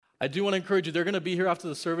I do want to encourage you, they're going to be here after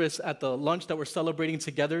the service at the lunch that we're celebrating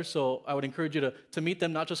together, so I would encourage you to meet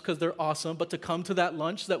them, not just because they're awesome, but to come to that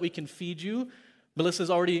lunch so that we can feed you.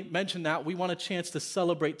 Melissa's already mentioned that. We want a chance to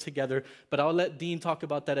celebrate together, but I'll let Dean talk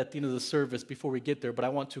about that at the end of the service before we get there, but I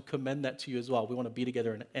want to commend that to you as well. We want to be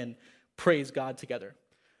together and praise God together.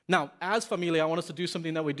 Now, as Familia, I want us to do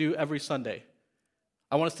something that we do every Sunday.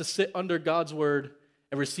 I want us to sit under God's word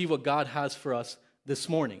and receive what God has for us this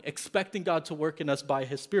morning, expecting God to work in us by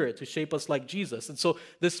His Spirit, to shape us like Jesus. And so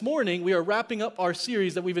this morning, we are wrapping up our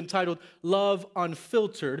series that we've entitled Love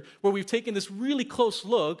Unfiltered, where we've taken this really close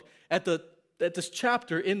look at this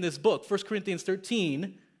chapter in this book, 1 Corinthians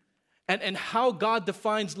 13, and how God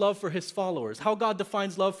defines love for His followers, how God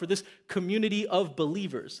defines love for this community of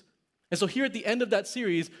believers. And so here at the end of that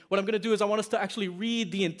series, what I'm going to do is I want us to actually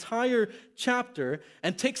read the entire chapter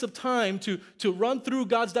and take some time to run through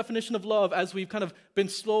God's definition of love as we've kind of been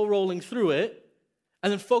slow rolling through it,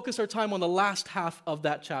 and then focus our time on the last half of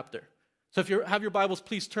that chapter. So if you have your Bibles,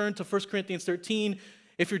 please turn to 1 Corinthians 13.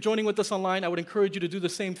 If you're joining with us online, I would encourage you to do the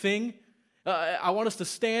same thing. I want us to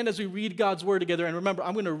stand as we read God's word together. And remember,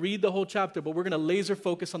 I'm going to read the whole chapter, but we're going to laser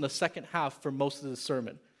focus on the second half for most of the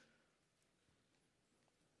sermon.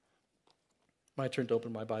 My turn to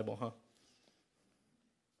open my Bible, huh?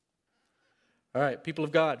 All right, people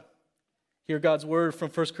of God, hear God's word from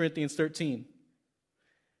 1 Corinthians 13.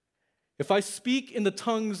 If I speak in the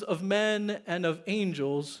tongues of men and of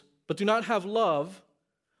angels, but do not have love,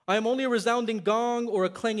 I am only a resounding gong or a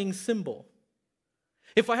clanging cymbal.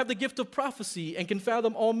 If I have the gift of prophecy and can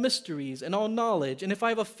fathom all mysteries and all knowledge, and if I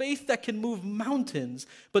have a faith that can move mountains,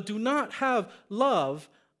 but do not have love,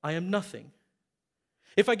 I am nothing.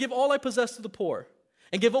 If I give all I possess to the poor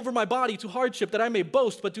and give over my body to hardship that I may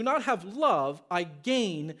boast, but do not have love, I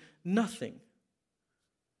gain nothing.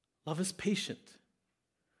 Love is patient.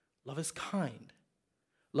 Love is kind.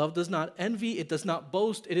 Love does not envy. It does not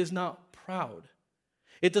boast. It is not proud.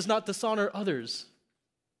 It does not dishonor others.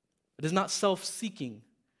 It is not self-seeking.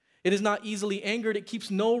 It is not easily angered. It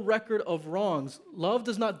keeps no record of wrongs. Love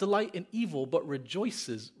does not delight in evil, but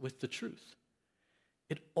rejoices with the truth.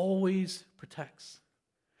 It always protects,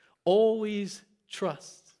 always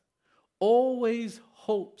trusts, always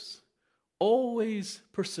hopes, always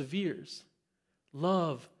perseveres.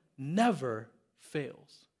 Love never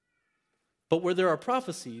fails. But where there are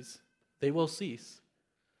prophecies, they will cease.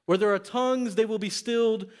 Where there are tongues, they will be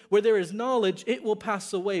stilled. Where there is knowledge, it will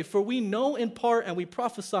pass away. For we know in part and we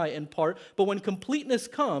prophesy in part, but when completeness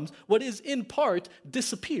comes, what is in part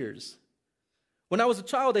disappears. When I was a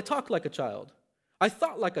child, I talked like a child. I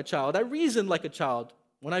thought like a child. I reasoned like a child.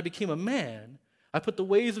 When I became a man, I put the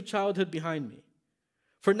ways of childhood behind me.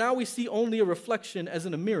 For now we see only a reflection as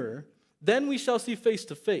in a mirror. Then we shall see face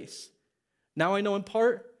to face. Now I know in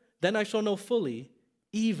part, then I shall know fully,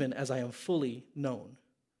 even as I am fully known.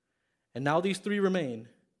 And now these three remain,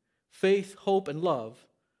 faith, hope, and love.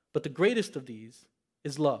 But the greatest of these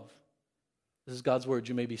is love. This is God's word.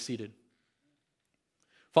 You may be seated.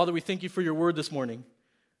 Father, we thank you for your word this morning.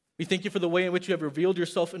 We thank you for the way in which you have revealed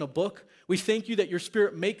yourself in a book. We thank you that your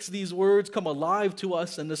Spirit makes these words come alive to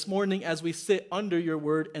us. And this morning, as we sit under your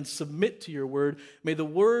word and submit to your word, may the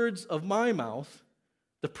words of my mouth,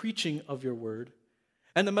 the preaching of your word,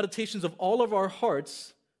 and the meditations of all of our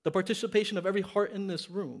hearts, the participation of every heart in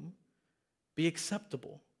this room, be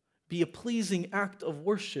acceptable, be a pleasing act of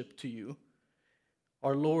worship to you,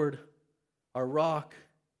 our Lord, our rock,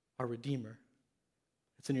 our Redeemer.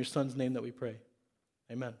 It's in your Son's name that we pray.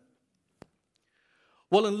 Amen.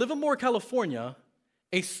 Well, in Livermore, California,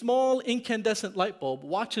 a small incandescent light bulb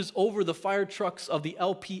watches over the fire trucks of the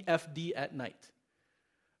LPFD at night.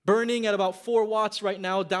 Burning at about 4 watts right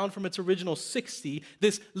now, down from its original 60,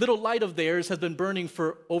 this little light of theirs has been burning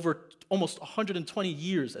for over almost 120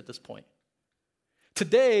 years at this point.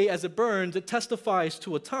 Today, as it burns, it testifies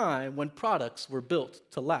to a time when products were built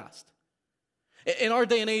to last. In our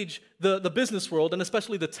day and age, the business world, and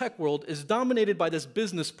especially the tech world, is dominated by this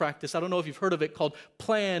business practice. I don't know if you've heard of it, called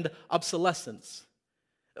planned obsolescence.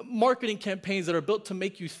 Marketing campaigns that are built to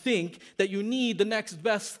make you think that you need the next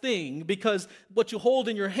best thing because what you hold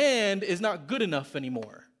in your hand is not good enough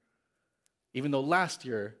anymore, even though last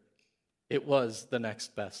year it was the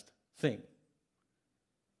next best thing.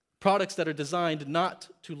 Products that are designed not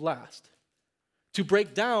to last, to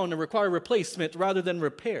break down and require replacement rather than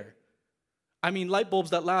repair. I mean, light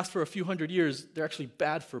bulbs that last for a few hundred years, they're actually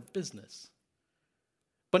bad for business.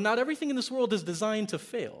 But not everything in this world is designed to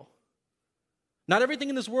fail. Not everything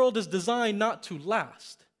in this world is designed not to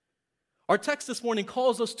last. Our text this morning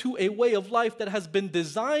calls us to a way of life that has been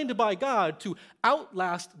designed by God to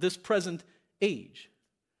outlast this present age.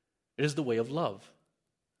 It is the way of love.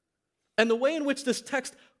 And the way in which this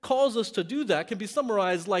text calls us to do that can be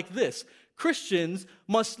summarized like this: Christians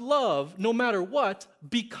must love no matter what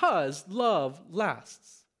because love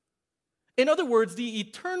lasts. In other words, the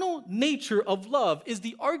eternal nature of love is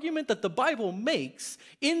the argument that the Bible makes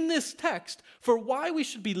in this text for why we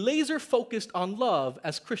should be laser focused on love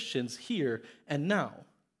as Christians here and now.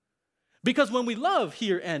 Because when we love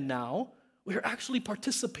here and now, we are actually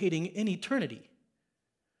participating in eternity.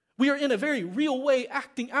 We are in a very real way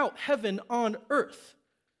acting out heaven on earth.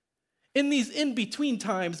 In these in-between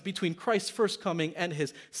times between Christ's first coming and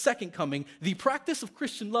his second coming, the practice of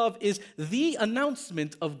Christian love is the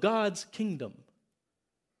announcement of God's kingdom.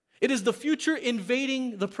 It is the future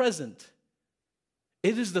invading the present.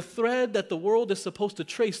 It is the thread that the world is supposed to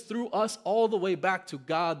trace through us all the way back to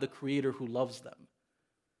God, the Creator who loves them.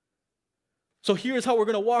 So here's how we're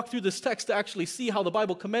going to walk through this text to actually see how the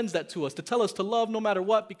Bible commends that to us, to tell us to love no matter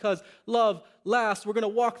what because love lasts. We're going to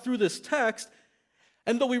walk through this text.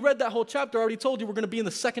 And though we read that whole chapter, I already told you we're going to be in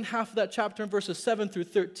the second half of that chapter in verses 7 through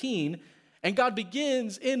 13. And God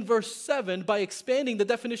begins in verse 7 by expanding the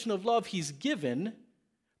definition of love he's given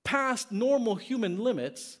past normal human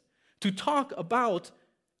limits to talk about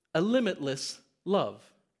a limitless love.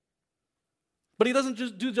 But he doesn't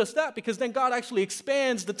just do just that, because then God actually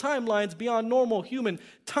expands the timelines beyond normal human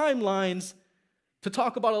timelines to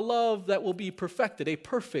talk about a love that will be perfected, a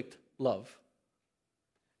perfect love.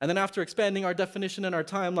 And then after expanding our definition and our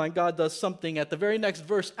timeline, God does something at the very next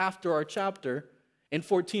verse after our chapter, in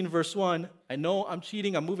 14 verse 1. I know I'm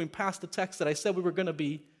cheating. I'm moving past the text that I said we were going to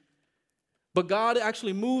be. But God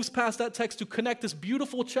actually moves past that text to connect this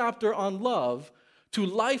beautiful chapter on love to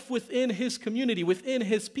life within his community, within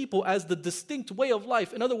his people, as the distinct way of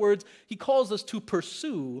life. In other words, he calls us to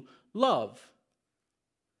pursue love.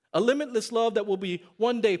 A limitless love that will be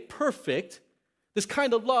one day perfect. This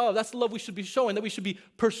kind of love, that's the love we should be showing, that we should be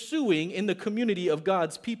pursuing in the community of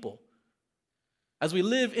God's people. As we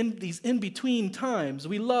live in these in-between times,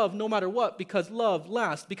 we love no matter what because love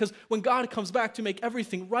lasts. Because when God comes back to make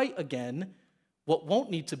everything right again, what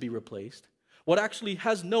won't need to be replaced, what actually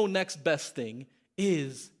has no next best thing,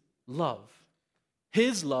 is love.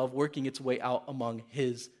 His love working its way out among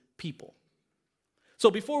his people.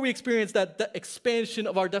 So before we experience that expansion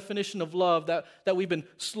of our definition of love that we've been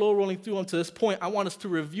slow rolling through unto this point, I want us to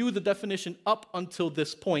review the definition up until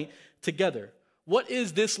this point together. What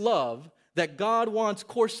is this love that God wants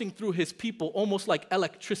coursing through his people almost like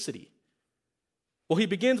electricity? Well, he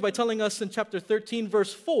begins by telling us in chapter 13,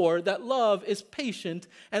 verse 4, that love is patient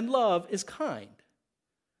and love is kind.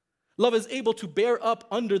 Love is able to bear up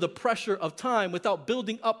under the pressure of time without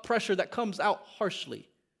building up pressure that comes out harshly.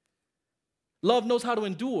 Love knows how to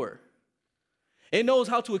endure. It knows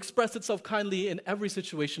how to express itself kindly in every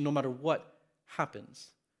situation, no matter what happens.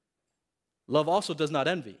 Love also does not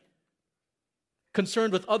envy.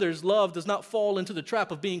 Concerned with others, love does not fall into the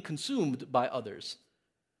trap of being consumed by others.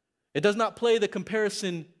 It does not play the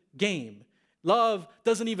comparison game. Love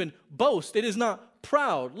doesn't even boast. It is not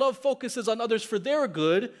proud. Love focuses on others for their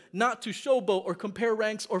good, not to showboat or compare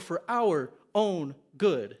ranks or for our own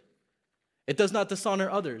good. It does not dishonor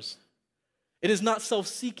others. It is not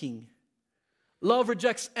self-seeking. Love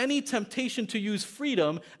rejects any temptation to use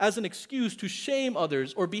freedom as an excuse to shame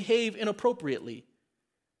others or behave inappropriately.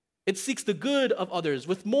 It seeks the good of others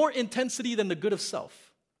with more intensity than the good of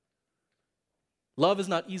self. Love is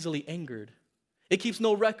not easily angered. It keeps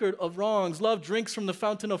no record of wrongs. Love drinks from the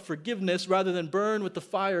fountain of forgiveness rather than burn with the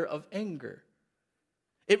fire of anger.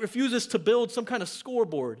 It refuses to build some kind of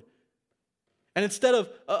scoreboard. And instead of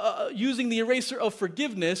using the eraser of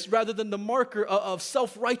forgiveness rather than the marker of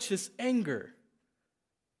self-righteous anger.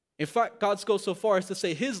 In fact, God goes so far as to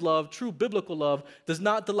say his love, true biblical love, does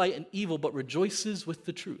not delight in evil but rejoices with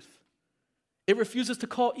the truth. It refuses to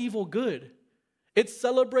call evil good. It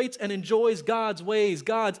celebrates and enjoys God's ways,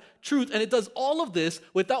 God's truth, and it does all of this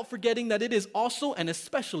without forgetting that it is also and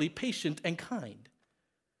especially patient and kind.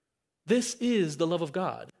 This is the love of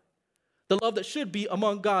God, the love that should be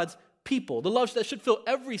among God's people, the love that should fill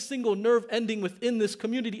every single nerve ending within this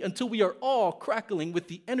community until we are all crackling with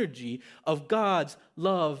the energy of God's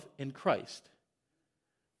love in Christ.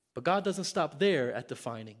 But God doesn't stop there at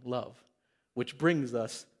defining love, which brings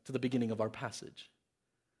us to the beginning of our passage.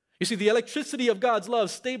 You see, the electricity of God's love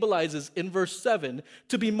stabilizes in verse 7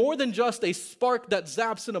 to be more than just a spark that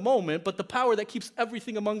zaps in a moment, but the power that keeps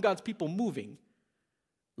everything among God's people moving.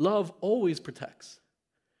 Love always protects.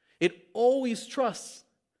 It always trusts,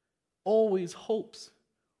 always hopes,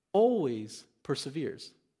 always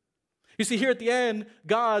perseveres. You see, here at the end,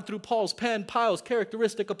 God, through Paul's pen, piles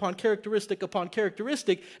characteristic upon characteristic upon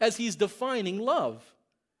characteristic as he's defining love.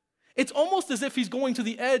 It's almost as if he's going to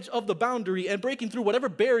the edge of the boundary and breaking through whatever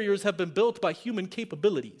barriers have been built by human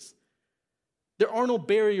capabilities. There are no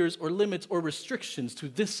barriers or limits or restrictions to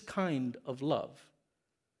this kind of love,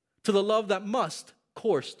 to the love that must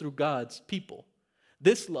course through God's people.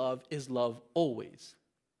 This love is love always.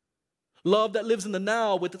 Love that lives in the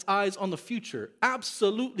now with its eyes on the future,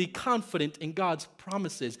 absolutely confident in God's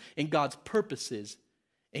promises, in God's purposes,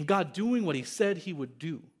 in God doing what he said he would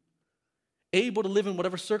do. Able to live in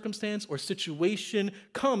whatever circumstance or situation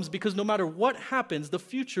comes because no matter what happens, the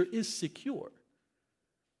future is secure.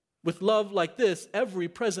 With love like this, every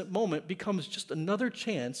present moment becomes just another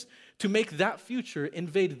chance to make that future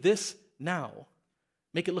invade this now.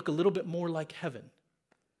 Make it look a little bit more like heaven.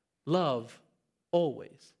 Love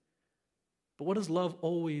always. But what does love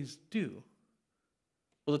always do?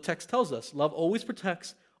 Well, the text tells us love always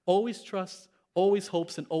protects, always trusts, always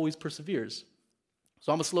hopes, and always perseveres.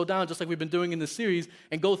 So I'm going to slow down just like we've been doing in this series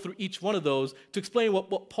and go through each one of those to explain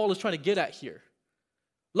what Paul is trying to get at here.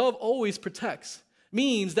 Love always protects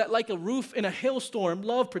means that like a roof in a hailstorm,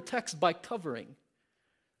 love protects by covering.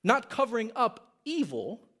 Not covering up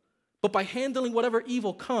evil, but by handling whatever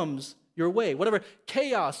evil comes your way. Whatever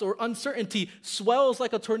chaos or uncertainty swells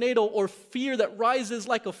like a tornado or fear that rises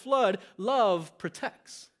like a flood, love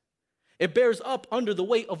protects. It bears up under the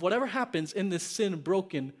weight of whatever happens in this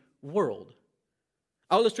sin-broken world.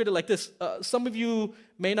 I'll illustrate it like this. Some of you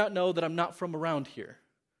may not know that I'm not from around here.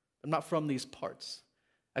 I'm not from these parts.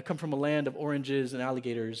 I come from a land of oranges and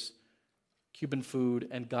alligators, Cuban food,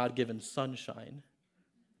 and God-given sunshine,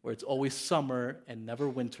 where it's always summer and never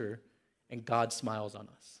winter, and God smiles on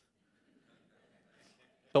us.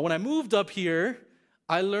 But when I moved up here,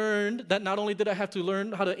 I learned that not only did I have to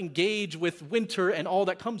learn how to engage with winter and all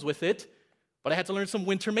that comes with it, but I had to learn some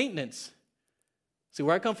winter maintenance. See,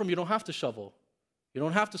 where I come from, you don't have to shovel. You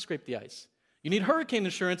don't have to scrape the ice. You need hurricane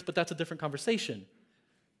insurance, but that's a different conversation.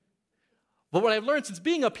 But what I've learned since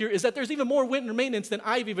being up here is that there's even more winter maintenance than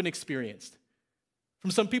I've even experienced.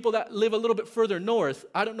 From some people that live a little bit further north,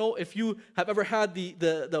 I don't know if you have ever had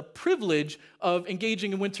the privilege of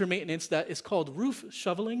engaging in winter maintenance that is called roof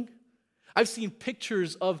shoveling. I've seen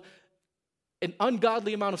pictures of an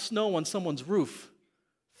ungodly amount of snow on someone's roof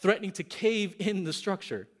threatening to cave in the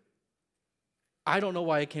structure. I don't know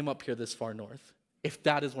why I came up here this far north, if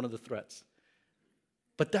that is one of the threats.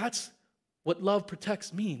 But that's what love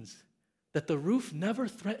protects means, that the roof never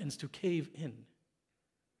threatens to cave in.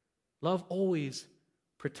 Love always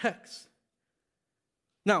protects.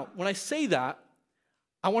 Now, when I say that,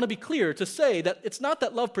 I want to be clear to say that it's not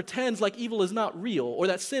that love pretends like evil is not real or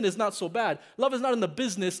that sin is not so bad. Love is not in the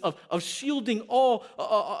business of shielding all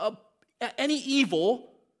any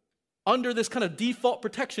evil under this kind of default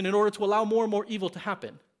protection in order to allow more and more evil to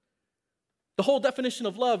happen. The whole definition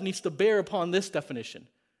of love needs to bear upon this definition.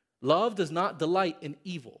 Love does not delight in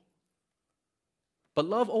evil. But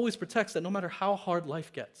love always protects that no matter how hard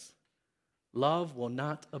life gets, love will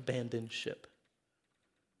not abandon ship.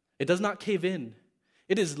 It does not cave in.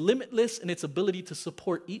 It is limitless in its ability to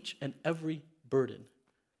support each and every burden.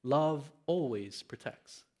 Love always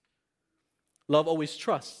protects. Love always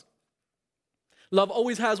trusts. Love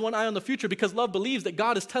always has one eye on the future because love believes that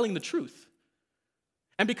God is telling the truth.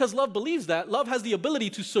 And because love believes that, love has the ability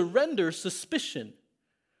to surrender suspicion.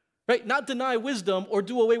 Right? Not deny wisdom or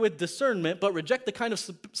do away with discernment, but reject the kind of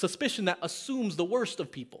suspicion that assumes the worst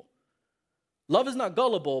of people. Love is not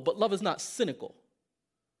gullible, but love is not cynical.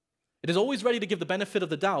 It is always ready to give the benefit of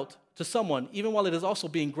the doubt to someone, even while it is also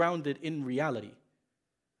being grounded in reality.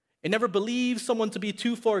 It never believes someone to be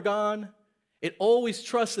too far gone. It always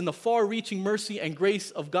trusts in the far-reaching mercy and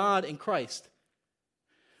grace of God in Christ.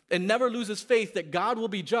 It never loses faith that God will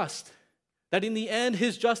be just, that in the end,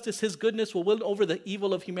 his justice, his goodness will win over the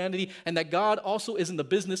evil of humanity, and that God also is in the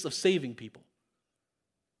business of saving people.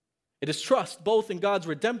 It is trust both in God's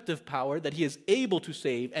redemptive power, that he is able to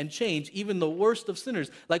save and change even the worst of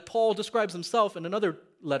sinners, like Paul describes himself in another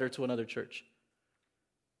letter to another church.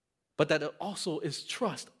 But that it also is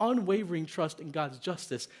trust, unwavering trust in God's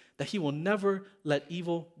justice, that he will never let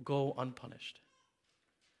evil go unpunished.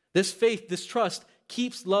 This faith, this trust,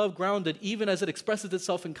 keeps love grounded even as it expresses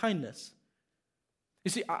itself in kindness. You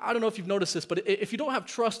see, I don't know if you've noticed this, but if you don't have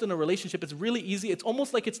trust in a relationship, it's really easy. It's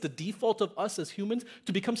almost like it's the default of us as humans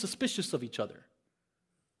to become suspicious of each other,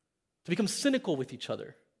 to become cynical with each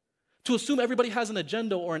other, to assume everybody has an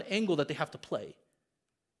agenda or an angle that they have to play.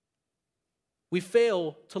 We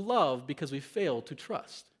fail to love because we fail to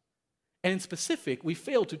trust. And in specific, we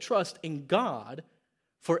fail to trust in God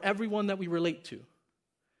for everyone that we relate to.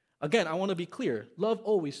 Again, I want to be clear. Love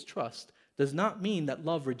always trusts does not mean that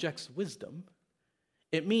love rejects wisdom.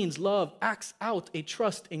 It means love acts out a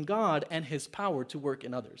trust in God and his power to work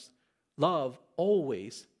in others. Love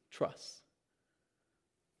always trusts.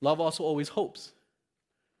 Love also always hopes.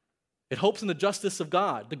 It hopes in the justice of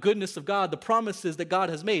God, the goodness of God, the promises that God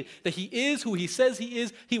has made, that he is who he says he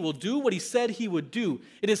is, he will do what he said he would do.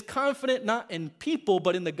 It is confident not in people,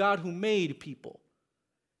 but in the God who made people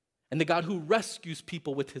and the God who rescues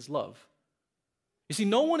people with his love. You see,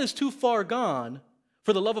 no one is too far gone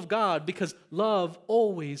for the love of God because love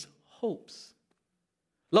always hopes.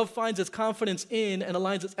 Love finds its confidence in and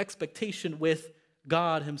aligns its expectation with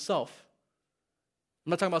God himself. I'm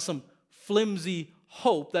not talking about some flimsy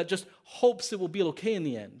hope that just hopes it will be okay in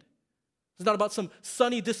the end. It's not about some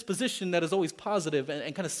sunny disposition that is always positive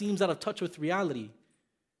and kind of seems out of touch with reality.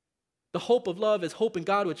 The hope of love is hope in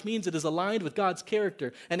God, which means it is aligned with God's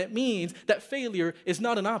character. And it means that failure is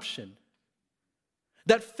not an option.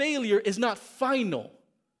 That failure is not final.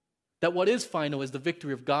 That what is final is the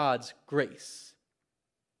victory of God's grace.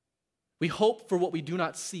 We hope for what we do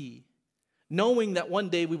not see, knowing that one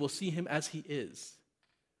day we will see him as he is.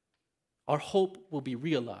 Our hope will be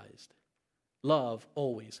realized. Love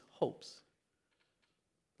always hopes.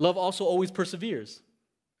 Love also always perseveres.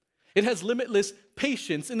 It has limitless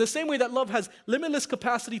patience. In the same way that love has limitless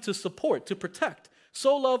capacity to support, to protect,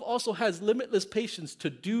 so love also has limitless patience to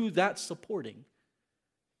do that supporting.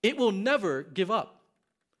 It will never give up.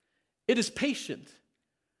 It is patient,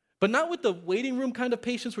 but not with the waiting room kind of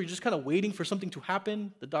patience where you're just kind of waiting for something to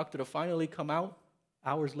happen, the doctor to finally come out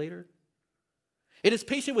hours later. It is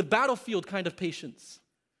patient with battlefield kind of patience,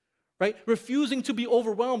 right? Refusing to be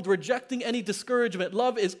overwhelmed, rejecting any discouragement.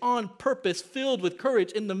 Love is on purpose, filled with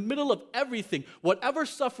courage in the middle of everything. Whatever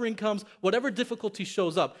suffering comes, whatever difficulty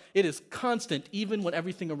shows up, it is constant even when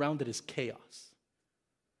everything around it is chaos.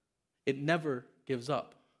 It never gives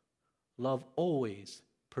up. Love always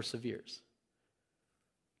perseveres.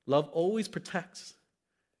 Love always protects.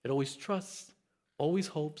 It always trusts, always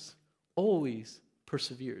hopes, always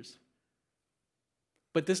perseveres.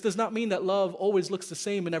 But this does not mean that love always looks the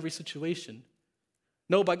same in every situation.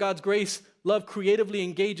 No, by God's grace, love creatively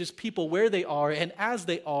engages people where they are and as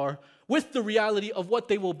they are with the reality of what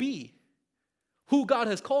they will be, who God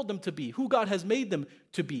has called them to be, who God has made them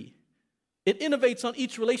to be. It innovates on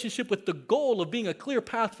each relationship with the goal of being a clear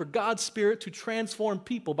path for God's Spirit to transform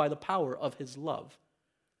people by the power of his love.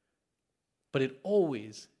 But it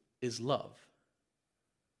always is love.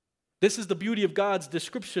 This is the beauty of God's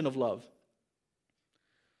description of love.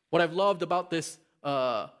 What I've loved about this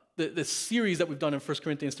series that we've done in 1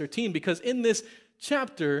 Corinthians 13, because in this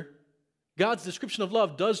chapter, God's description of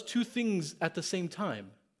love does two things at the same time.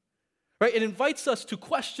 Right? It invites us to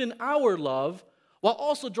question our love while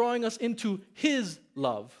also drawing us into his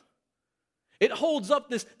love. It holds up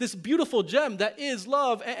this beautiful gem that is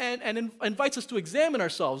love and invites us to examine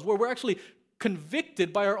ourselves, where we're actually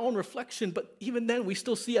convicted by our own reflection, but even then we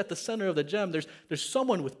still see at the center of the gem there's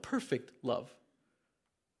someone with perfect love.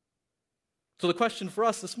 So the question for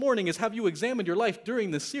us this morning is, have you examined your life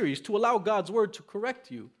during this series to allow God's word to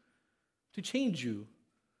correct you, to change you,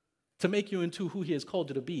 to make you into who he has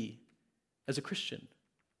called you to be as a Christian,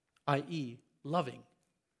 i.e., loving?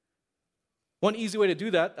 One easy way to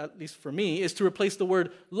do that, at least for me, is to replace the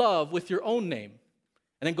word love with your own name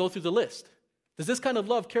and then go through the list. Does this kind of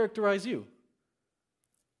love characterize you?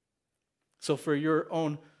 So for your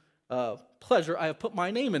own pleasure, I have put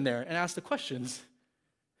my name in there and asked the questions.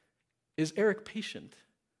 Is Eric patient?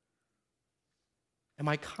 Am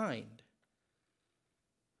I kind?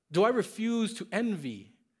 Do I refuse to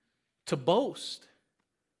envy, to boast?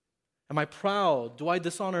 Am I proud? Do I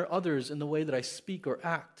dishonor others in the way that I speak or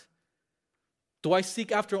act? Do I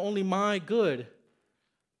seek after only my good?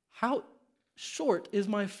 How short is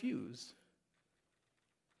my fuse?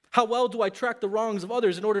 How well do I track the wrongs of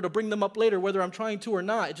others in order to bring them up later, whether I'm trying to or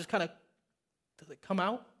not? It just kind of, does it come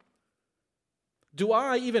out? Do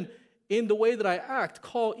I, even in the way that I act,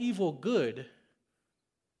 call evil good?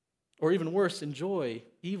 Or even worse, enjoy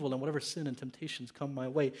evil and whatever sin and temptations come my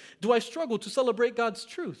way? Do I struggle to celebrate God's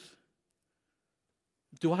truth?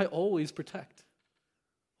 Do I always protect,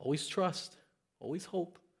 always trust, always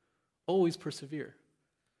hope, always persevere?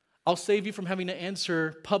 I'll save you from having to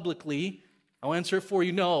answer publicly. I'll answer it for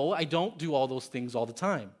you. No, I don't do all those things all the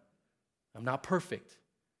time. I'm not perfect.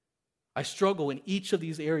 I struggle in each of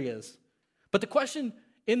these areas. But the question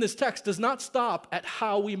in this text does not stop at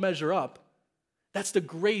how we measure up. That's the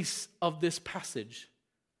grace of this passage,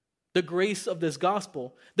 the grace of this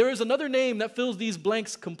gospel. There is another name that fills these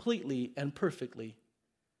blanks completely and perfectly,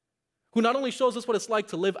 who not only shows us what it's like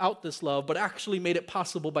to live out this love, but actually made it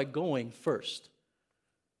possible by going first,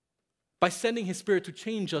 by sending his Spirit to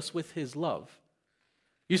change us with his love.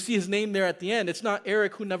 You see his name there at the end. It's not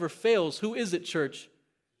Eric who never fails. Who is it, church?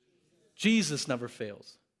 Jesus never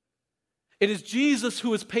fails. It is Jesus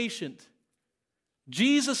who is patient.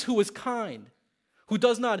 Jesus who is kind, who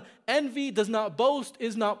does not envy, does not boast,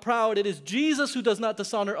 is not proud. It is Jesus who does not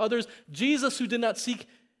dishonor others. Jesus who did not seek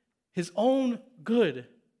his own good.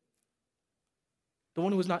 The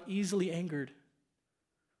one who is not easily angered,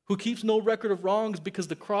 who keeps no record of wrongs because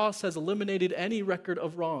the cross has eliminated any record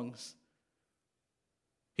of wrongs.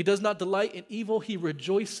 He does not delight in evil. He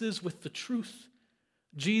rejoices with the truth.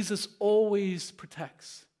 Jesus always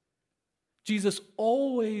protects. Jesus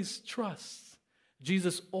always trusts.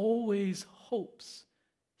 Jesus always hopes.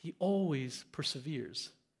 He always perseveres.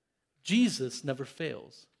 Jesus never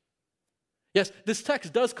fails. Yes, this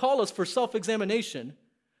text does call us for self-examination,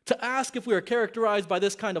 to ask if we are characterized by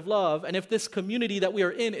this kind of love and if this community that we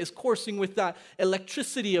are in is coursing with that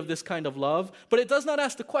electricity of this kind of love. But it does not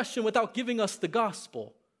ask the question without giving us the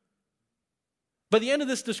gospel. By the end of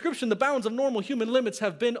this description, the bounds of normal human limits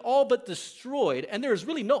have been all but destroyed, and there is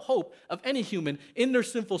really no hope of any human in their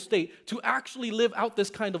sinful state to actually live out this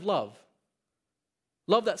kind of love.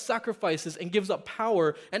 Love that sacrifices and gives up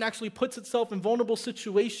power and actually puts itself in vulnerable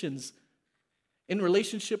situations in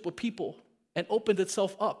relationship with people and opens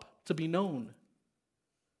itself up to be known.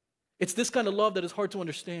 It's this kind of love that is hard to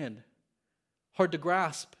understand, hard to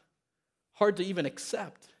grasp, hard to even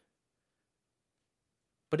accept.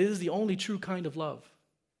 But it is the only true kind of love.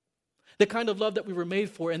 The kind of love that we were made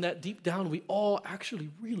for and that deep down we all actually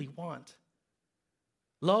really want.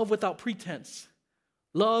 Love without pretense.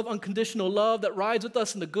 Love, unconditional love that rides with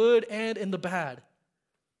us in the good and in the bad.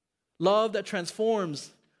 Love that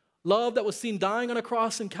transforms. Love that was seen dying on a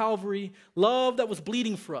cross in Calvary. Love that was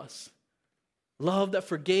bleeding for us. Love that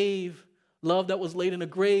forgave. Love that was laid in a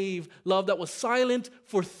grave. Love that was silent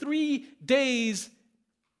for 3 days.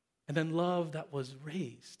 And then love that was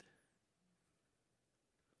raised.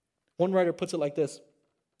 One writer puts it like this.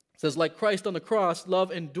 It says, like Christ on the cross, love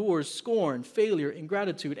endures scorn, failure,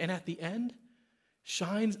 ingratitude, and at the end,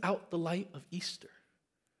 shines out the light of Easter.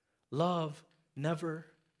 Love never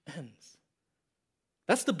ends.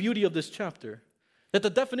 That's the beauty of this chapter, that the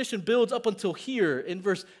definition builds up until here in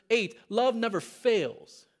verse 8. Love never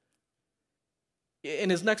fails.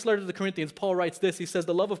 In his next letter to the Corinthians, Paul writes this. He says,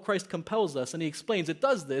 the love of Christ compels us, and he explains it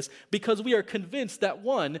does this because we are convinced that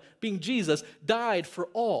one, being Jesus, died for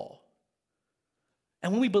all.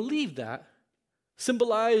 And when we believe that,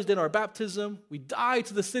 symbolized in our baptism, we die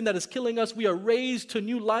to the sin that is killing us, we are raised to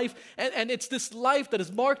new life, and it's this life that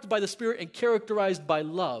is marked by the Spirit and characterized by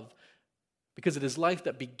love. Because it is life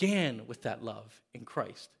that began with that love in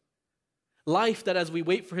Christ. Life that as we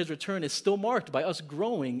wait for his return is still marked by us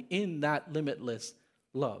growing in that limitless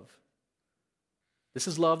love. This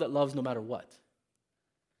is love that loves no matter what.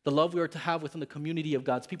 The love we are to have within the community of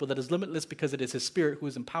God's people that is limitless because it is his Spirit who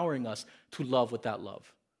is empowering us to love with that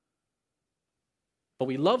love. But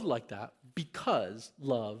we love like that because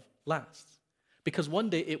love lasts. Because one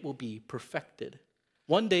day it will be perfected.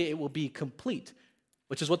 One day it will be complete.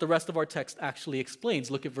 Which is what the rest of our text actually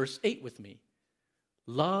explains. Look at verse 8 with me.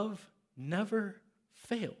 Love never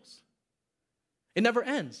fails. It never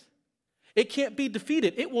ends. It can't be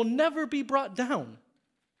defeated. It will never be brought down.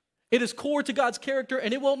 It is core to God's character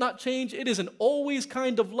and it will not change. It is an always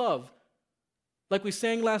kind of love. Like we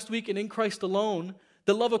sang last week in Christ Alone,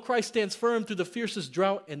 the love of Christ stands firm through the fiercest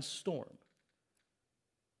drought and storm.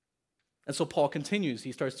 And so Paul continues.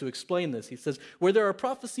 He starts to explain this. He says, where there are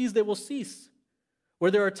prophecies, they will cease. Where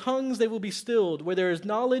there are tongues, they will be stilled. Where there is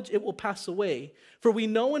knowledge, it will pass away. For we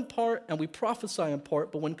know in part and we prophesy in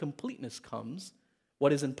part, but when completeness comes,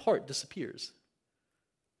 what is in part disappears.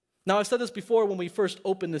 Now, I've said this before when we first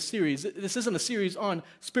opened this series. This isn't a series on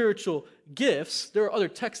spiritual gifts. There are other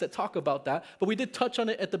texts that talk about that, but we did touch on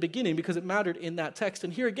it at the beginning because it mattered in that text.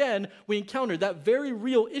 And here again, we encountered that very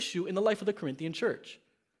real issue in the life of the Corinthian church,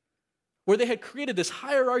 where they had created this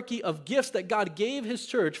hierarchy of gifts that God gave his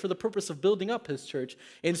church for the purpose of building up his church.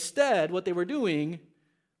 Instead, what they were doing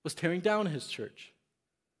was tearing down his church.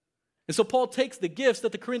 And so Paul takes the gifts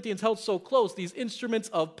that the Corinthians held so close, these instruments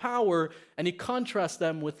of power, and he contrasts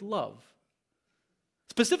them with love.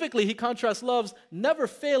 Specifically, he contrasts love's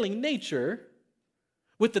never-failing nature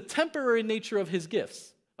with the temporary nature of his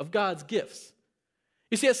gifts, of God's gifts.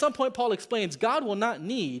 You see, at some point, Paul explains God will not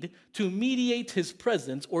need to mediate his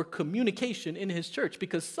presence or communication in his church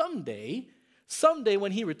because someday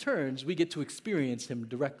when he returns, we get to experience him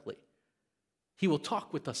directly. He will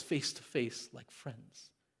talk with us face to face like friends,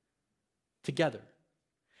 together.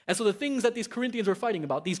 And so the things that these Corinthians were fighting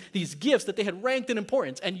about, these gifts that they had ranked in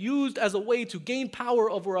importance and used as a way to gain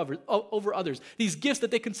power over others, these gifts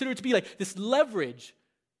that they considered to be like this leverage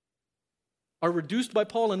are reduced by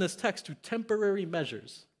Paul in this text to temporary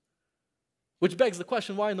measures, which begs the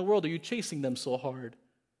question, why in the world are you chasing them so hard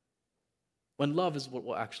when love is what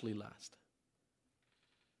will actually last?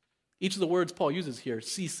 Each of the words Paul uses here,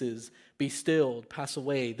 ceases, be stilled, pass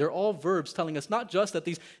away, they're all verbs telling us not just that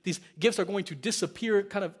these gifts are going to disappear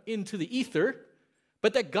kind of into the ether,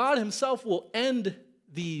 but that God himself will end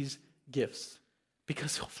these gifts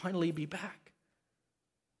because he'll finally be back.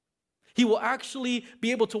 He will actually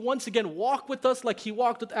be able to once again walk with us like he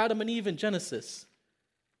walked with Adam and Eve in Genesis.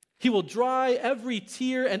 He will dry every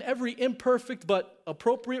tear and every imperfect but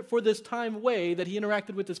appropriate for this time way that he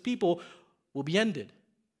interacted with his people will be ended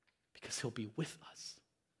because he'll be with us.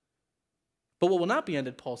 But what will not be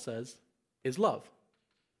ended, Paul says, is love.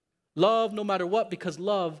 Love no matter what, because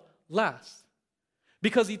love lasts.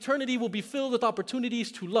 Because eternity will be filled with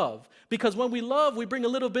opportunities to love. Because when we love, we bring a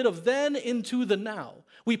little bit of then into the now.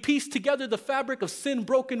 We piece together the fabric of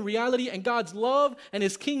sin-broken reality, and God's love and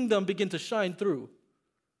his kingdom begin to shine through.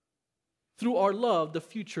 Through our love, the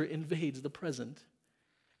future invades the present.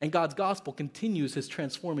 And God's gospel continues his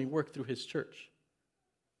transforming work through his church.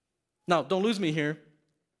 Now, don't lose me here.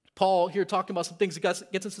 Paul here talking about some things, he gets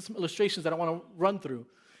into some illustrations that I want to run through.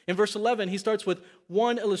 In verse 11, he starts with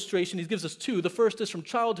one illustration. He gives us two. The first is from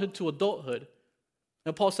childhood to adulthood.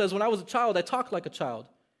 And Paul says, when I was a child, I talked like a child.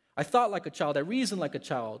 I thought like a child. I reasoned like a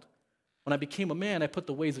child. When I became a man, I put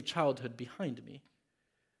the ways of childhood behind me.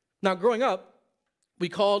 Now, growing up, we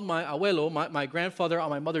called my abuelo, my grandfather on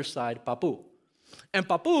my mother's side, Papu. And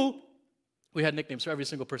Papu, we had nicknames for every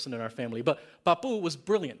single person in our family, but Papu was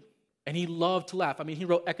brilliant. And he loved to laugh. I mean, he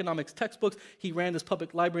wrote economics textbooks. He ran this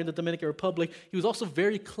public library in the Dominican Republic. He was also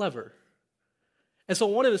very clever. And so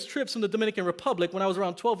one of his trips from the Dominican Republic, when I was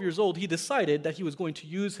around 12 years old, he decided that he was going to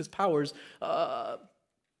use his powers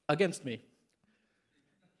against me.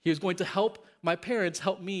 He was going to help my parents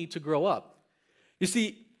help me to grow up. You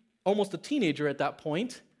see, almost a teenager at that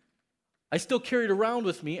point, I still carried around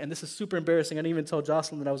with me, and this is super embarrassing. I didn't even tell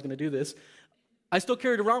Jocelyn that I was going to do this. I still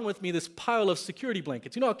carried around with me this pile of security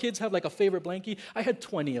blankets. You know how kids have like a favorite blankie? I had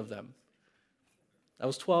 20 of them. I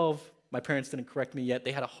was 12. My parents didn't correct me yet.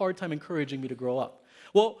 They had a hard time encouraging me to grow up.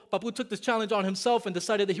 Well, Papu took this challenge on himself and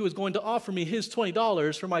decided that he was going to offer me his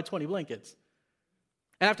 $20 for my 20 blankets.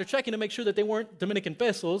 And after checking to make sure that they weren't Dominican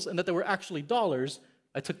pesos and that they were actually dollars,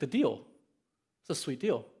 I took the deal. It's a sweet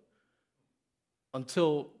deal.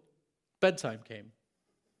 Until bedtime came.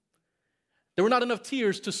 There were not enough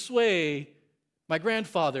tears to sway my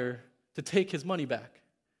grandfather to take his money back.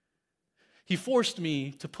 He forced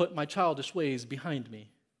me to put my childish ways behind me.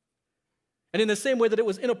 And in the same way that it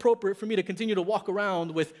was inappropriate for me to continue to walk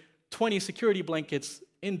around with 20 security blankets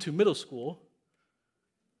into middle school,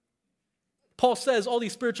 Paul says all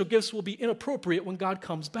these spiritual gifts will be inappropriate when God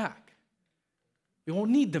comes back. We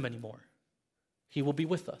won't need them anymore. He will be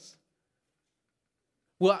with us.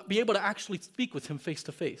 We'll be able to actually speak with him face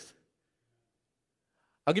to face.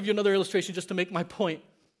 I'll give you another illustration just to make my point.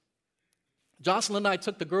 Jocelyn and I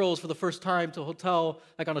took the girls for the first time to a hotel,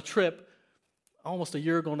 like on a trip, almost a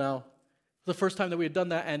year ago now. The first time that we had done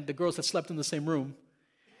that, and the girls had slept in the same room.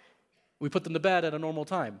 We put them to bed at a normal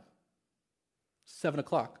time, 7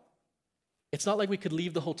 o'clock. It's not like we could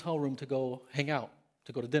leave the hotel room to go hang out,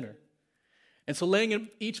 to go to dinner. And so laying in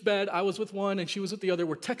each bed, I was with one and she was with the other.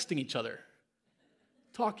 We're texting each other,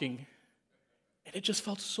 talking. And it just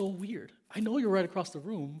felt so weird. I know you're right across the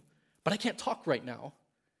room, but I can't talk right now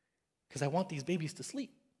because I want these babies to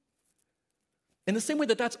sleep. In the same way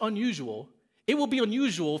that that's unusual, it will be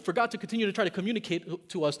unusual for God to continue to try to communicate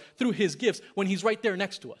to us through his gifts when he's right there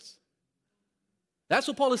next to us. That's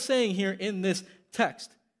what Paul is saying here in this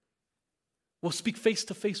text. We'll speak face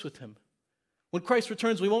to face with him. When Christ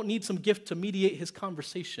returns, we won't need some gift to mediate his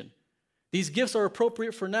conversation. These gifts are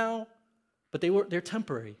appropriate for now, but they're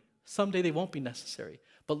temporary. Someday they won't be necessary,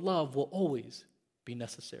 but love will always be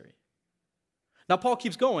necessary. Now, Paul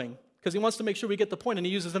keeps going because he wants to make sure we get the point, and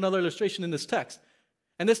he uses another illustration in this text.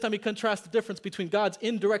 And this time he contrasts the difference between God's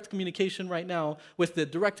indirect communication right now with the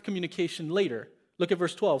direct communication later. Look at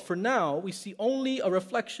verse 12. For now we see only a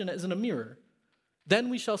reflection as in a mirror. Then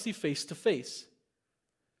we shall see face to face.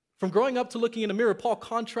 From growing up to looking in a mirror, Paul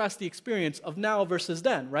contrasts the experience of now versus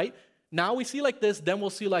then, right? Now we see like this, then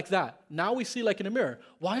we'll see like that. Now we see like in a mirror.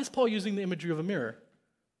 Why is Paul using the imagery of a mirror?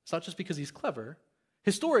 It's not just because he's clever.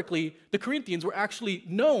 Historically, the Corinthians were actually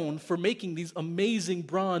known for making these amazing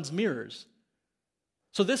bronze mirrors.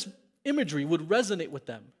 So this imagery would resonate with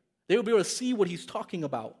them. They would be able to see what he's talking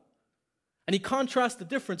about. And he contrasts the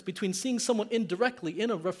difference between seeing someone indirectly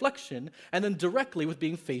in a reflection and then directly with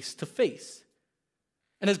being face to face.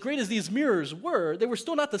 And as great as these mirrors were, they were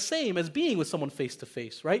still not the same as being with someone face to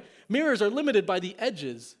face, right? Mirrors are limited by the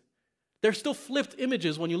edges. They're still flipped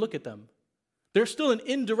images when you look at them. They're still an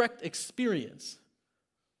indirect experience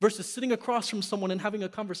versus sitting across from someone and having a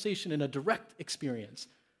conversation in a direct experience,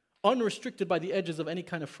 unrestricted by the edges of any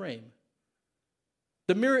kind of frame.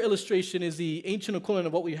 The mirror illustration is the ancient equivalent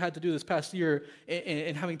of what we had to do this past year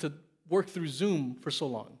in having to work through Zoom for so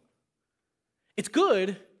long. It's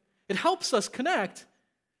good. It helps us connect,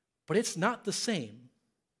 but it's not the same.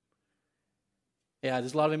 Yeah,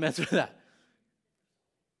 there's a lot of amens for that.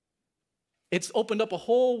 It's opened up a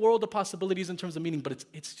whole world of possibilities in terms of meaning, but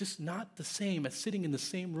it's just not the same as sitting in the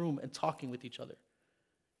same room and talking with each other.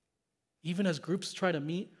 Even as groups try to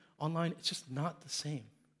meet online, it's just not the same.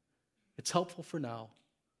 It's helpful for now,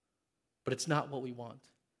 but it's not what we want.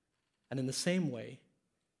 And in the same way,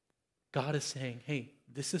 God is saying, hey,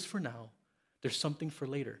 this is for now. There's something for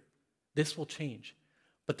later. This will change.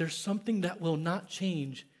 But there's something that will not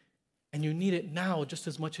change, and you need it now just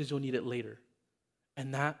as much as you'll need it later.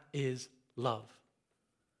 And that is love.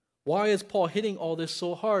 Why is Paul hitting all this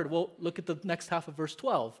so hard? Well, look at the next half of verse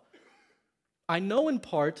 12. I know in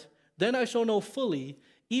part, then I shall know fully,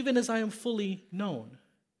 even as I am fully known.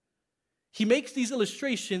 He makes these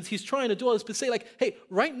illustrations. He's trying to do all this, but say like, hey,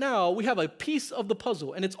 right now we have a piece of the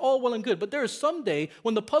puzzle, and it's all well and good, but there is someday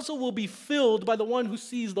when the puzzle will be filled by the one who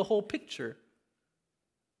sees the whole picture.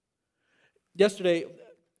 Yesterday,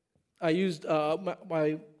 I used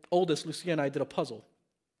my oldest, Lucia, and I did a puzzle.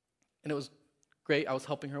 And it was great. I was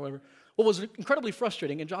helping her, whatever. What was incredibly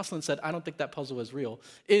frustrating, and Jocelyn said, I don't think that puzzle is real,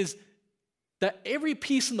 is that every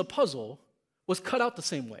piece in the puzzle was cut out the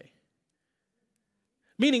same way.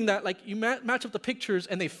 Meaning that like you match up the pictures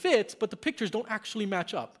and they fit, but the pictures don't actually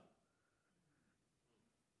match up.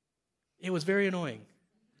 It was very annoying.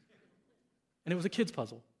 And it was a kid's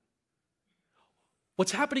puzzle.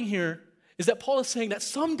 What's happening here is that Paul is saying that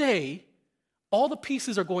someday all the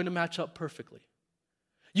pieces are going to match up perfectly.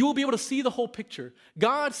 You will be able to see the whole picture.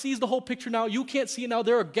 God sees the whole picture now. You can't see it now.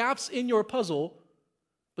 There are gaps in your puzzle.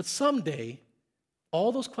 But someday,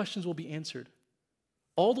 all those questions will be answered.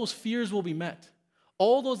 All those fears will be met.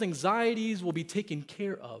 All those anxieties will be taken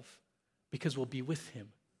care of because we'll be with him.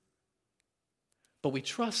 But we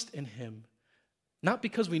trust in him, not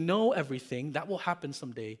because we know everything, that will happen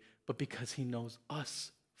someday, but because he knows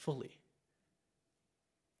us fully.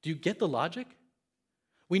 Do you get the logic?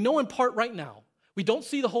 We know in part right now. We don't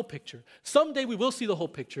see the whole picture. Someday we will see the whole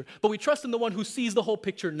picture, but we trust in the one who sees the whole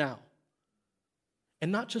picture now.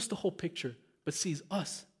 And not just the whole picture, but sees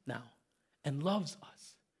us now and loves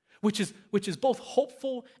us, which is both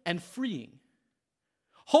hopeful and freeing.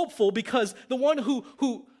 Hopeful because the one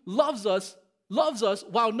who loves us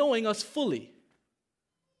while knowing us fully.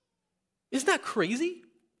 Isn't that crazy?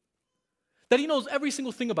 That he knows every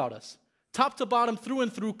single thing about us, top to bottom, through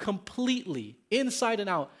and through, completely, inside and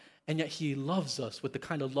out. And yet he loves us with the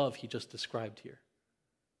kind of love he just described here.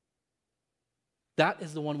 That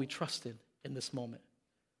is the one we trusted in this moment.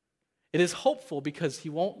 It is hopeful because he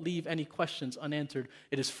won't leave any questions unanswered.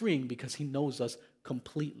 It is freeing because he knows us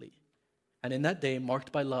completely. And in that day,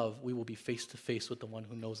 marked by love, we will be face to face with the one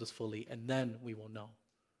who knows us fully, and then we will know.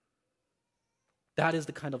 That is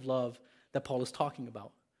the kind of love that Paul is talking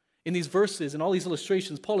about. In these verses and all these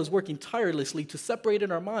illustrations, Paul is working tirelessly to separate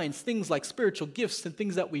in our minds things like spiritual gifts and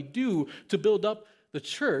things that we do to build up the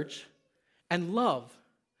church, and love,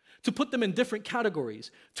 to put them in different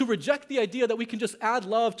categories, to reject the idea that we can just add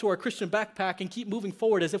love to our Christian backpack and keep moving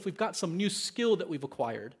forward as if we've got some new skill that we've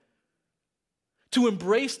acquired, to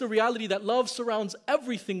embrace the reality that love surrounds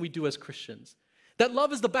everything we do as Christians, that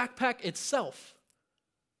love is the backpack itself.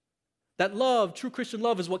 That love, true Christian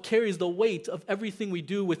love, is what carries the weight of everything we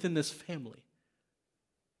do within this family.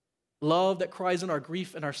 Love that cries in our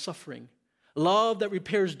grief and our suffering. Love that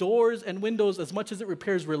repairs doors and windows as much as it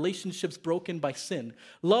repairs relationships broken by sin.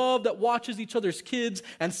 Love that watches each other's kids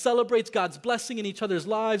and celebrates God's blessing in each other's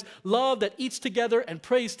lives. Love that eats together and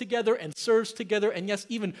prays together and serves together and yes,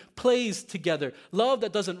 even plays together. Love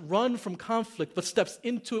that doesn't run from conflict but steps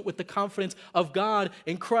into it with the confidence of God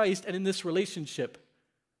in Christ and in this relationship.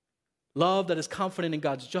 Love that is confident in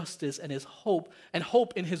God's justice and his hope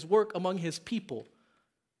in his work among his people.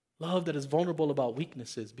 Love that is vulnerable about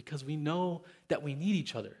weaknesses because we know that we need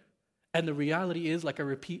each other. And the reality is, like I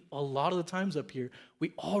repeat a lot of the times up here,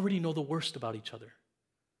 we already know the worst about each other.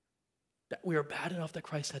 That we are bad enough that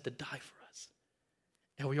Christ had to die for us.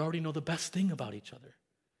 And we already know the best thing about each other,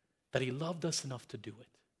 that he loved us enough to do it.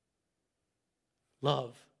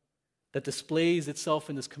 Love that displays itself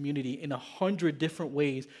in this community in 100 different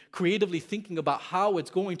ways, creatively thinking about how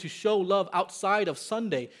it's going to show love outside of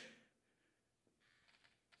Sunday.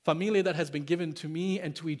 familia that has been given to me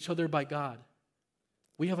and to each other by God.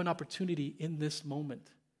 We have an opportunity in this moment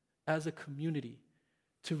as a community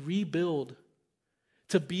to rebuild,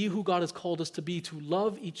 to be who God has called us to be, to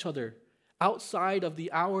love each other outside of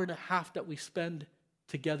the hour and a half that we spend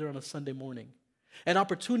together on a Sunday morning. An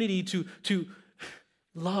opportunity to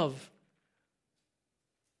love.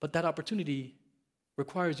 But that opportunity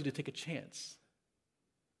requires you to take a chance.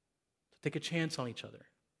 To take a chance on each other.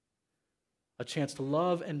 A chance to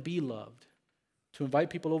love and be loved. To invite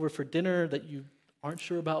people over for dinner that you aren't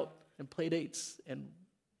sure about, and play dates, and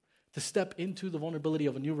to step into the vulnerability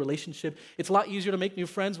of a new relationship. It's a lot easier to make new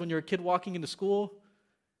friends when you're a kid walking into school.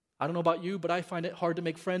 I don't know about you, but I find it hard to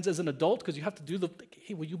make friends as an adult because you have to do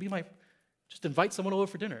hey, will you be just invite someone over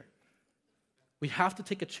for dinner. We have to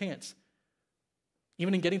take a chance,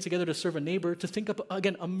 even in getting together to serve a neighbor, to think up,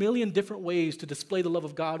 again, a million different ways to display the love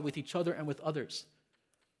of God with each other and with others.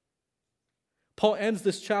 Paul ends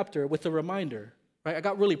this chapter with a reminder, right? I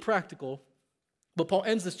got really practical, but Paul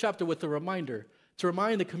ends this chapter with a reminder to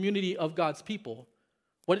remind the community of God's people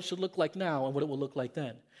what it should look like now and what it will look like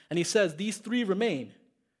then. And he says, these three remain,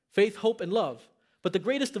 faith, hope, and love. But the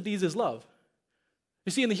greatest of these is love.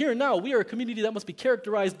 You see, in the here and now, we are a community that must be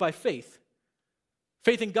characterized by faith.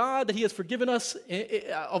 Faith in God, that he has forgiven us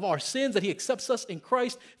of our sins, that he accepts us in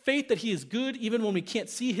Christ. Faith that he is good even when we can't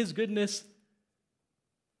see his goodness.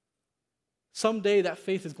 Someday that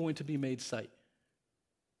faith is going to be made sight.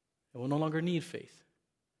 And we'll no longer need faith.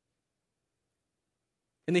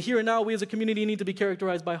 In the here and now, we as a community need to be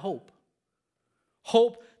characterized by hope.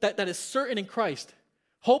 Hope that is certain in Christ.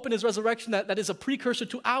 Hope in his resurrection that is a precursor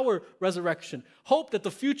to our resurrection. Hope that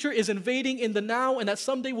the future is invading in the now and that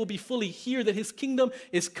someday we'll be fully here, that his kingdom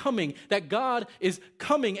is coming, that God is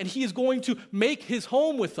coming and he is going to make his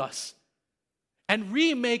home with us and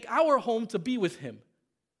remake our home to be with him.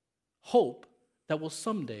 Hope that will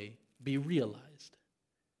someday be realized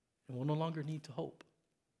and we'll no longer need to hope.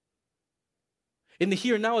 In the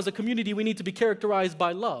here and now as a community, we need to be characterized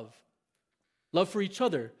by love. Love for each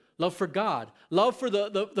other. Love for God. Love for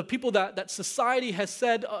the people that society has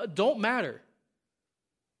said don't matter.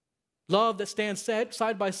 Love that stands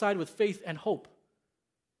side by side with faith and hope.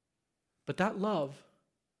 But that love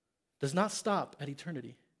does not stop at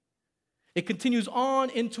eternity. It continues on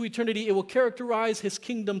into eternity. It will characterize his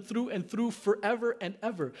kingdom through and through forever and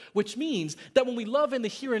ever, which means that when we love in the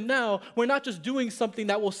here and now, we're not just doing something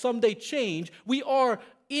that will someday change. We are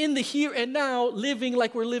in the here and now living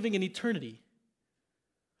like we're living in eternity.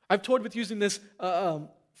 I've toyed with using this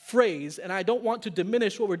phrase, and I don't want to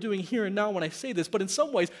diminish what we're doing here and now when I say this, but in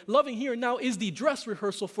some ways, loving here and now is the dress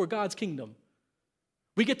rehearsal for God's kingdom.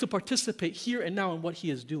 We get to participate here and now in what he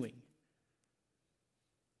is doing.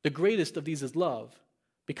 The greatest of these is love,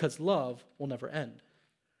 because love will never end.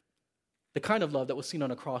 The kind of love that was seen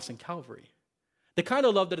on a cross in Calvary. The kind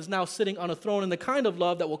of love that is now sitting on a throne, and the kind of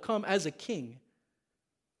love that will come as a king.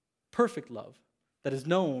 Perfect love that is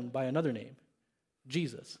known by another name,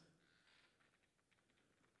 Jesus.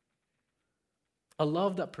 A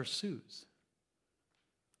love that pursues.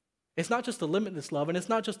 It's not just a limitless love, and it's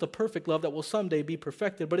not just a perfect love that will someday be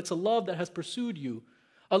perfected, but it's a love that has pursued you.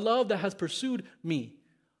 A love that has pursued me.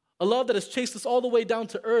 A love that has chased us all the way down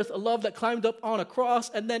to earth. A love that climbed up on a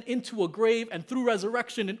cross and then into a grave and through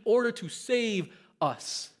resurrection in order to save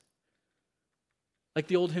us. Like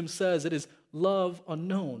the old hymn says, it is love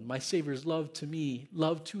unknown, my Savior's love to me,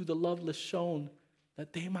 love to the loveless shown,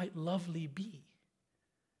 that they might lovely be.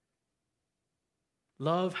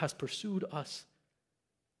 Love has pursued us,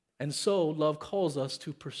 and so love calls us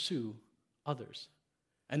to pursue others.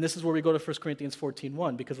 And this is where we go to 1 Corinthians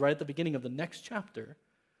 14:1, because right at the beginning of the next chapter,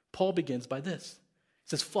 Paul begins by this. He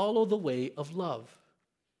says, follow the way of love.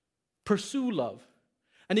 Pursue love.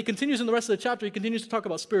 And he continues in the rest of the chapter, he continues to talk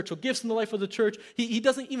about spiritual gifts in the life of the church. He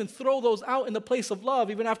doesn't even throw those out in the place of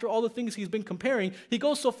love, even after all the things he's been comparing. He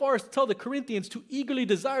goes so far as to tell the Corinthians to eagerly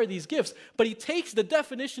desire these gifts. But he takes the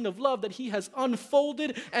definition of love that he has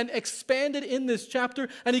unfolded and expanded in this chapter,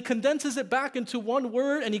 and he condenses it back into one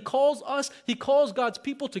word, and he calls God's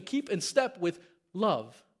people to keep in step with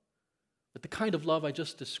love. With the kind of love I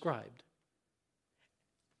just described.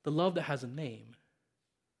 The love that has a name.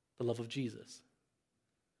 The love of Jesus.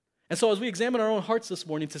 And so as we examine our own hearts this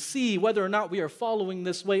morning to see whether or not we are following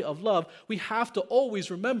this way of love, we have to always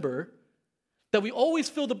remember that we always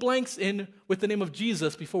fill the blanks in with the name of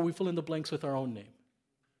Jesus before we fill in the blanks with our own name.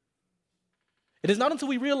 It is not until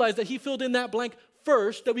we realize that he filled in that blank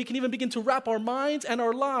first that we can even begin to wrap our minds and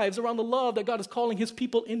our lives around the love that God is calling his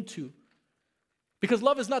people into. Because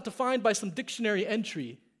love is not defined by some dictionary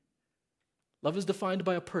entry. Love is defined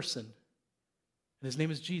by a person, and his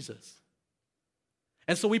name is Jesus.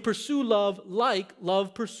 And so we pursue love like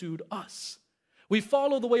love pursued us. We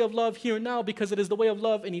follow the way of love here and now because it is the way of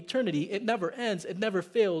love in eternity. It never ends. It never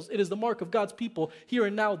fails. It is the mark of God's people here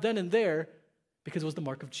and now, then and there, because it was the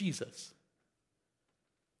mark of Jesus.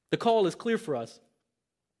 The call is clear for us.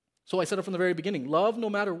 So I said it from the very beginning. Love no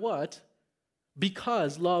matter what,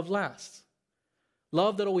 because love lasts.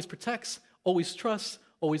 Love that always protects, always trusts,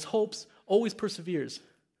 always hopes, always perseveres.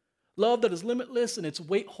 Love that is limitless in its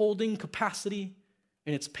weight-holding capacity,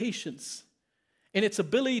 in its patience, in its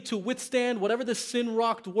ability to withstand whatever the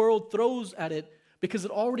sin-rocked world throws at it, because it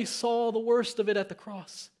already saw the worst of it at the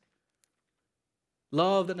cross.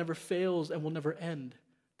 Love that never fails and will never end,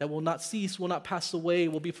 that will not cease, will not pass away,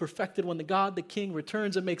 will be perfected when the God, the King,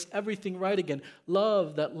 returns and makes everything right again.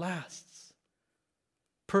 Love that lasts.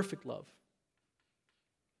 Perfect love.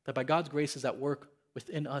 That by God's grace is at work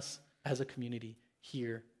within us as a community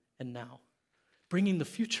here and now. Bringing the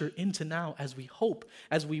future into now as we hope,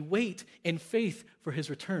 as we wait in faith for his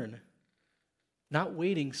return. Not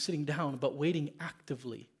waiting, sitting down, but waiting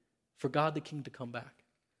actively for God the King to come back.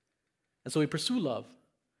 And so we pursue love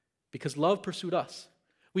because love pursued us.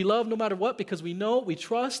 We love no matter what because we know, we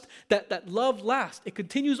trust that love lasts. It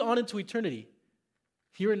continues on into eternity.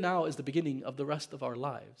 Here and now is the beginning of the rest of our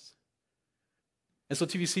lives. And so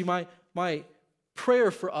TVC, my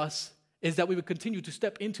prayer for us is that we would continue to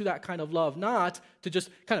step into that kind of love, not to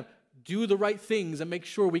just kind of do the right things and make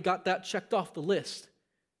sure we got that checked off the list,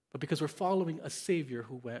 but because we're following a Savior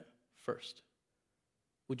who went first.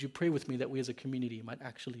 Would you pray with me that we as a community might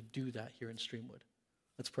actually do that here in Streamwood?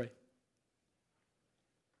 Let's pray.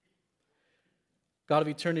 God of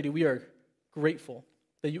eternity, we are grateful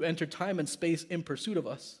that you entered time and space in pursuit of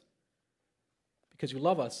us because you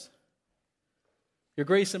love us. Your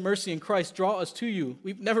grace and mercy in Christ draw us to you.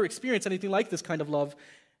 We've never experienced anything like this kind of love.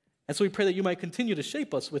 And so we pray that you might continue to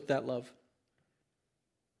shape us with that love.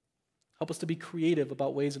 Help us to be creative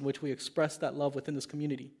about ways in which we express that love within this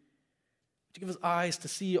community. Would you give us eyes to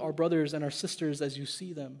see our brothers and our sisters as you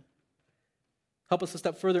see them? Help us to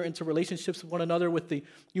step further into relationships with one another with the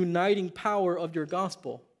uniting power of your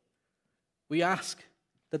gospel. We ask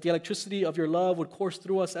that the electricity of your love would course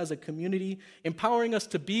through us as a community, empowering us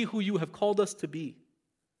to be who you have called us to be.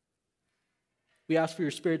 We ask for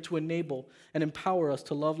your Spirit to enable and empower us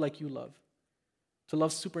to love like you love, to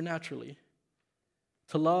love supernaturally,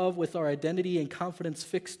 to love with our identity and confidence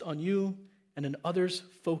fixed on you and an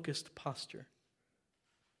others-focused posture.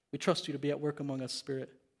 We trust you to be at work among us, Spirit.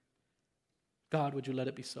 God, would you let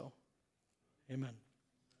it be so? Amen.